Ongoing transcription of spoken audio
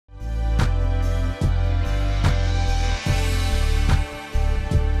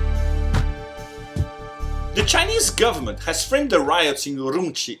The Chinese government has framed the riots in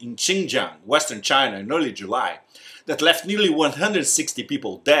Urumqi in Xinjiang, Western China in early July, that left nearly 160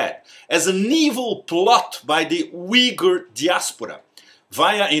 people dead, as an evil plot by the Uyghur diaspora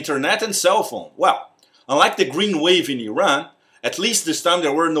via internet and cell phone. Well, unlike the Green Wave in Iran, at least this time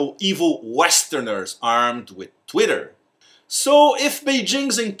there were no evil Westerners armed with Twitter. So if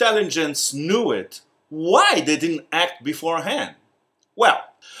Beijing's intelligence knew it, why they didn't act beforehand? Well,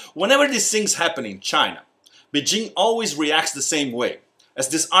 whenever these things happen in China, Beijing always reacts the same way, as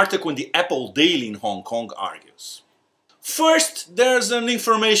this article in the Apple Daily in Hong Kong argues. First, there's an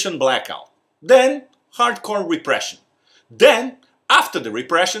information blackout. Then, hardcore repression. Then, after the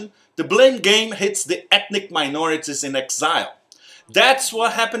repression, the blame game hits the ethnic minorities in exile. That's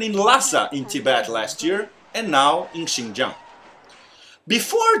what happened in Lhasa in Tibet last year, and now in Xinjiang.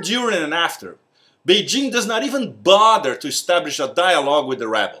 Before, during, and after, Beijing does not even bother to establish a dialogue with the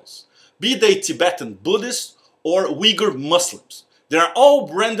rebels, be they Tibetan Buddhists or Uyghur Muslims. They are all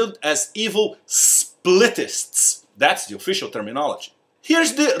branded as evil splitists. That's the official terminology.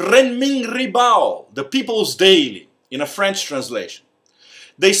 Here's the Renmin Ribao, the People's Daily, in a French translation.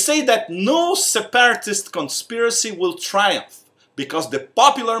 They say that no separatist conspiracy will triumph because the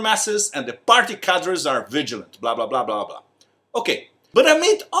popular masses and the party cadres are vigilant, blah, blah, blah, blah, blah. Okay, but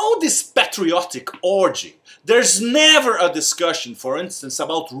amid all this patriotic orgy, there's never a discussion, for instance,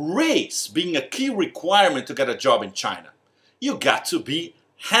 about race being a key requirement to get a job in China. You got to be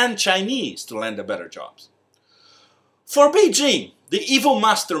Han Chinese to land the better jobs. For Beijing, the evil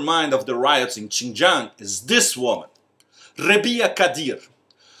mastermind of the riots in Xinjiang is this woman, Rebia Kadir.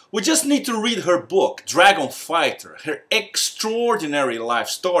 We just need to read her book, Dragon Fighter, her extraordinary life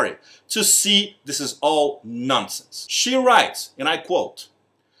story, to see this is all nonsense. She writes, and I quote,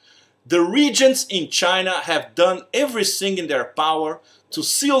 "The regents in China have done everything in their power to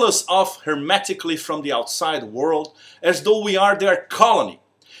seal us off hermetically from the outside world as though we are their colony,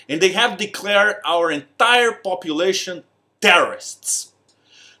 and they have declared our entire population terrorists.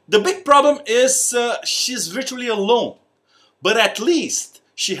 The big problem is she's virtually alone, but at least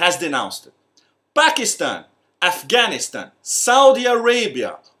she has denounced it. Pakistan, Afghanistan, Saudi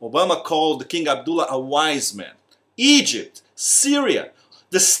Arabia, Obama called King Abdullah a wise man, Egypt, Syria,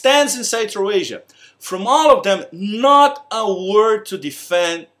 the stands in Central Asia, from all of them, not a word to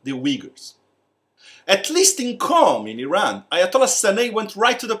defend the Uyghurs. At least in Qom, in Iran, Ayatollah Sanei went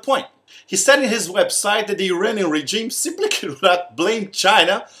right to the point. He said in his website that the Iranian regime simply could not blame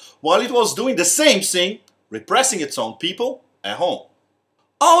China while it was doing the same thing, repressing its own people at home.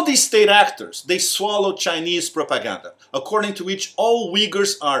 All these state actors, they swallow Chinese propaganda, according to which all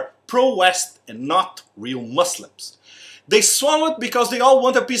Uyghurs are pro-West and not real Muslims. They swallow it because they all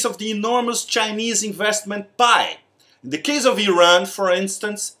want a piece of the enormous Chinese investment pie. In the case of Iran, for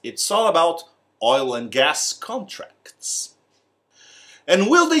instance, it's all about oil and gas contracts. And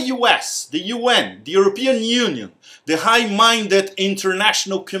will the US, the UN, the European Union, the high-minded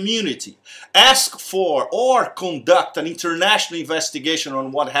international community ask for or conduct an international investigation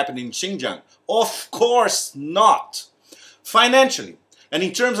on what happened in Xinjiang? Of course not. Financially, and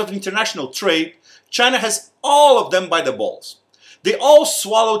in terms of international trade, China has all of them by the balls. They all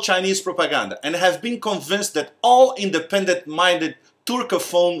swallow Chinese propaganda and have been convinced that all independent-minded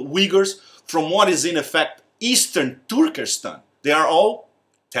Turcophone Uyghurs from what is in effect Eastern Turkestan, they are all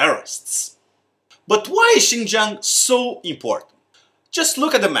terrorists. But why is Xinjiang so important? Just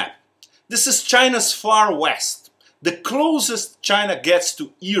look at the map. This is China's far west, the closest China gets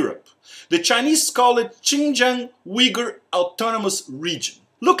to Europe. The Chinese call it Xinjiang Uyghur Autonomous Region.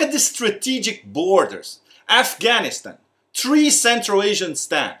 Look at the strategic borders. Afghanistan, 3 Central Asian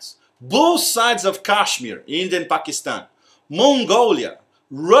stands, both sides of Kashmir, India and Pakistan, Mongolia,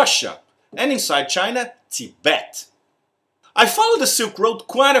 Russia, and inside China, Tibet. I followed the Silk Road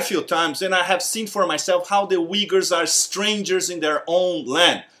quite a few times and I have seen for myself how the Uyghurs are strangers in their own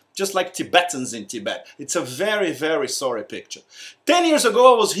land, just like Tibetans in Tibet. It's a very, very sorry picture. 10 years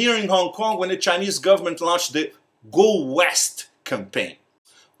ago I was here in Hong Kong when the Chinese government launched the Go West campaign.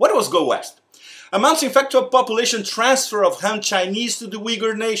 What was Go West? Amounts in fact to a population transfer of Han Chinese to the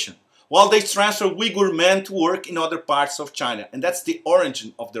Uyghur nation, while they transfer Uyghur men to work in other parts of China. And that's the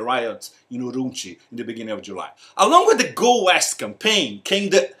origin of the riots in Urumqi in the beginning of July. Along with the Go West campaign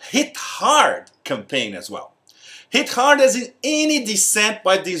came the Hit Hard campaign as well. Hit hard as in any dissent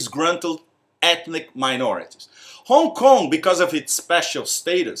by disgruntled ethnic minorities. Hong Kong, because of its special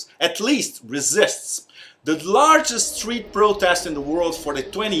status, at least resists. The largest street protest in the world for the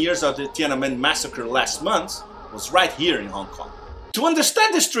 20 years of the Tiananmen massacre last month was right here in Hong Kong. To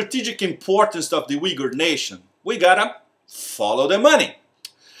understand the strategic importance of the Uyghur nation, we gotta follow the money.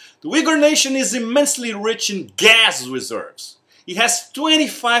 The Uyghur nation is immensely rich in gas reserves. It has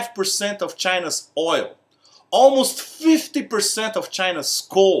 25% of China's oil, almost 50% of China's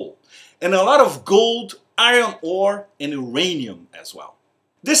coal, and a lot of gold, iron ore, and uranium as well.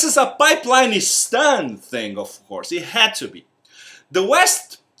 This is a pipeline-istan thing, of course. It had to be. The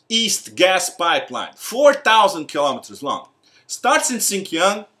West-East gas pipeline, 4,000 kilometers long, starts in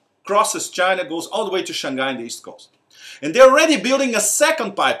Xinjiang, crosses China, goes all the way to Shanghai on the East Coast. And they're already building a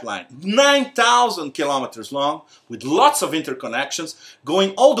second pipeline, 9,000 kilometers long, with lots of interconnections,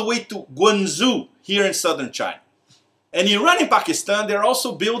 going all the way to Guangzhou, here in southern China. And Iran and Pakistan, they're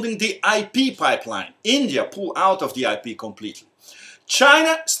also building the IP pipeline. India pulled out of the IP completely.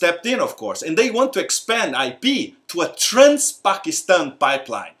 China stepped in, of course, and they want to expand IP to a trans-Pakistan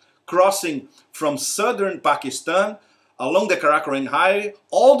pipeline, crossing from southern Pakistan along the Karakoram Highway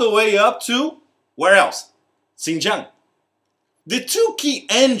all the way up to, where else? Xinjiang. The two key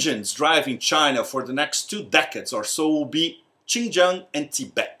engines driving China for the next 2 decades or so will be Xinjiang and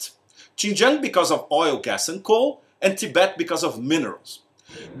Tibet. Xinjiang because of oil, gas and coal, and Tibet because of minerals.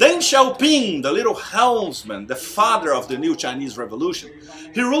 Deng Xiaoping, the little helmsman, the father of the new Chinese revolution,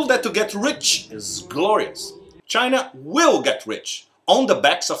 he ruled that to get rich is glorious. China will get rich, on the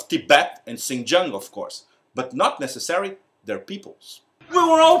backs of Tibet and Xinjiang, of course, but not necessarily their peoples. We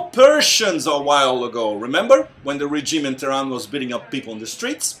were all Persians a while ago, remember? When the regime in Tehran was beating up people in the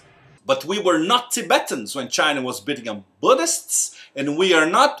streets? But we were not Tibetans when China was beating up Buddhists, and we are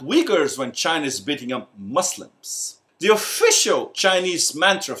not Uighurs when China is beating up Muslims. The official Chinese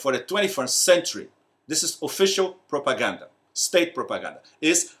mantra for the 21st century, this is official propaganda, state propaganda,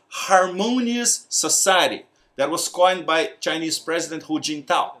 is harmonious society. That was coined by Chinese President Hu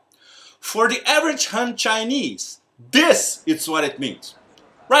Jintao. For the average Han Chinese, this is what it means.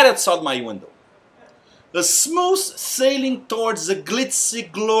 Right outside my window. A smooth sailing towards a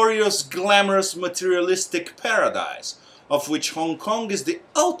glitzy, glorious, glamorous, materialistic paradise, of which Hong Kong is the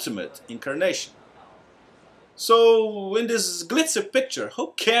ultimate incarnation. So, in this glitzy picture,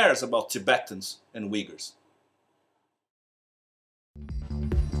 who cares about Tibetans and Uyghurs?